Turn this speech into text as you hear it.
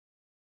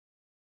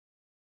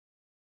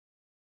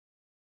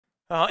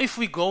If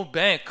we go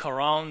back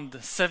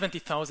around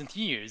 70,000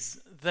 years,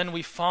 then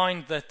we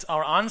find that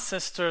our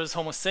ancestors,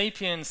 Homo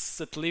sapiens,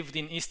 that lived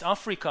in East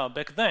Africa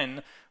back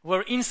then,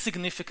 were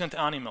insignificant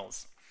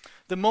animals.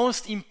 The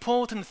most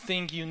important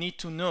thing you need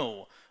to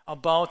know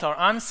about our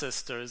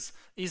ancestors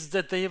is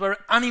that they were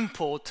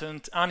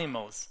unimportant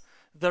animals.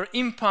 Their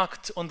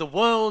impact on the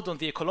world, on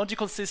the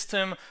ecological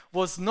system,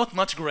 was not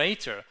much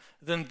greater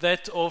than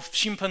that of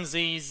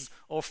chimpanzees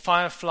or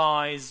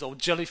fireflies or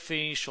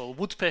jellyfish or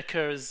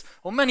woodpeckers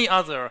or many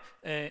other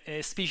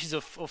species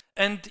of.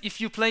 And if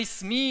you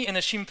place me and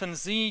a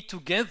chimpanzee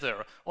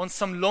together on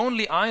some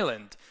lonely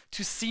island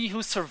to see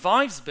who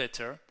survives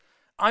better,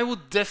 I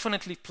would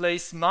definitely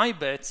place my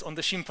bets on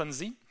the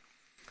chimpanzee,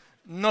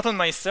 not on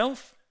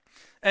myself.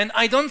 And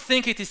I don't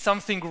think it is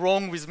something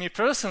wrong with me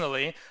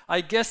personally.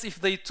 I guess if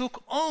they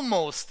took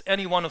almost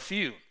any one of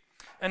you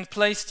and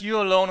placed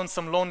you alone on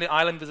some lonely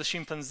island with a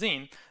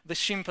chimpanzee, the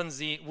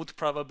chimpanzee would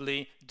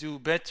probably do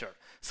better.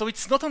 So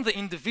it's not on the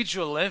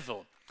individual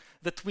level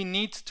that we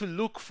need to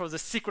look for the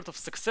secret of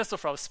success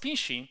of our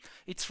species.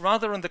 It's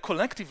rather on the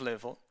collective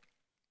level,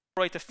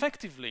 operate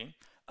effectively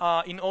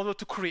in order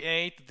to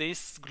create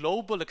this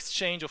global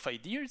exchange of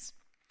ideas.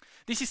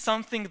 This is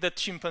something that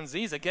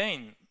chimpanzees,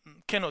 again,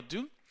 cannot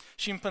do.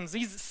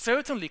 Chimpanzees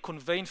certainly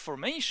convey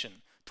information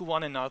to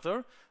one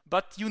another,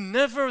 but you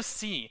never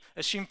see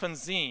a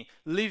chimpanzee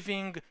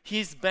leaving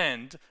his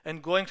band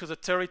and going to the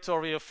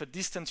territory of a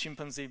distant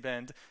chimpanzee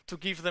band to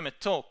give them a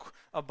talk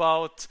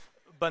about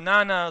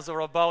bananas or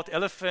about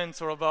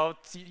elephants or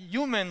about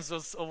humans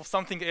or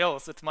something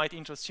else that might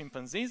interest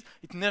chimpanzees.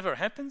 It never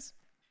happens.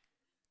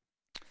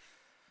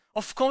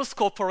 Of course,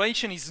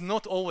 cooperation is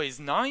not always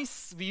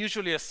nice. We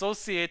usually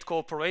associate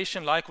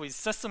cooperation like with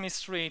Sesame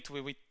Street,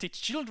 where we teach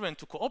children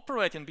to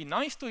cooperate and be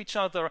nice to each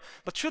other,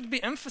 but should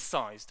be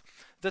emphasized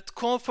that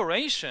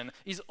cooperation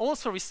is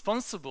also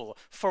responsible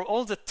for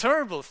all the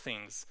terrible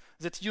things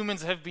that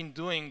humans have been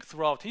doing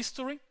throughout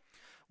history,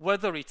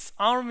 whether it's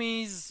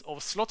armies or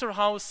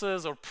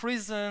slaughterhouses or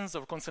prisons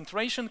or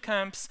concentration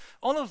camps.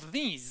 All of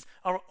these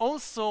are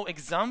also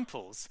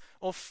examples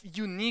of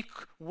unique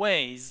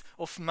ways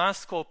of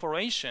mass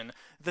cooperation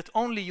that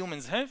only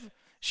humans have.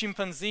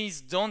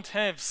 Chimpanzees don't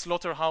have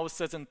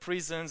slaughterhouses and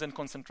prisons and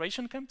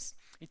concentration camps.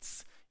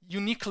 It's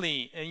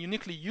uniquely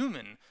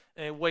human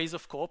ways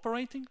of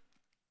cooperating.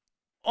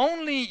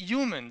 Only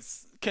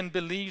humans can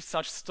believe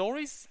such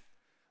stories,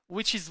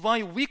 which is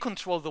why we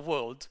control the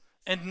world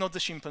and not the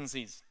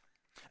chimpanzees.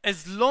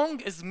 As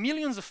long as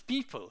millions of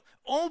people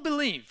all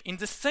believe in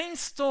the same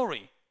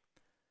story,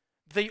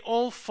 they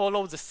all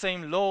follow the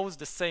same laws,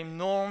 the same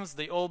norms,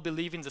 they all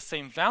believe in the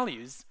same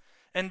values,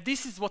 and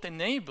this is what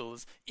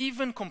enables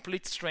even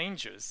complete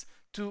strangers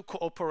to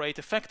cooperate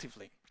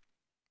effectively.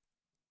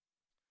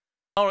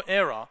 Our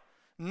era,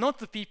 not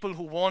the people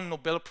who won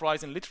Nobel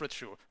Prize in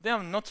literature, they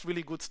are not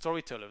really good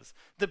storytellers.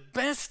 The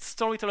best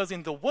storytellers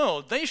in the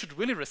world, they should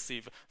really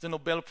receive the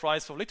Nobel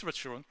Prize for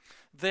literature.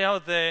 They are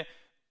the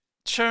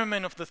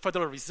chairman of the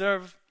Federal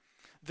Reserve,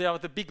 they are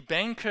the big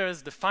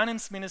bankers, the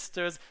finance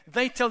ministers.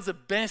 They tell the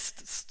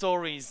best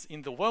stories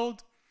in the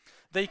world.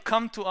 They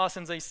come to us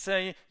and they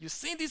say, you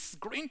see this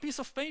green piece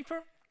of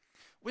paper?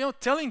 We are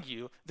telling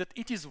you that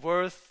it is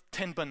worth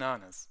 10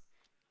 bananas.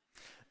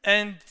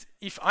 And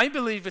if I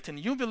believe it and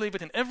you believe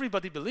it and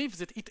everybody believes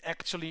it, it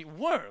actually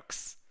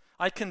works.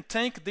 I can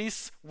take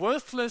this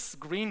worthless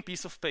green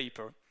piece of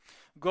paper,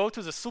 go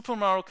to the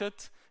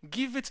supermarket,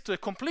 give it to a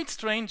complete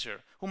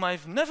stranger whom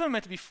I've never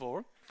met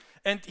before,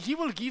 and he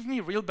will give me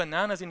real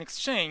bananas in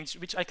exchange,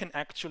 which I can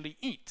actually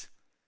eat.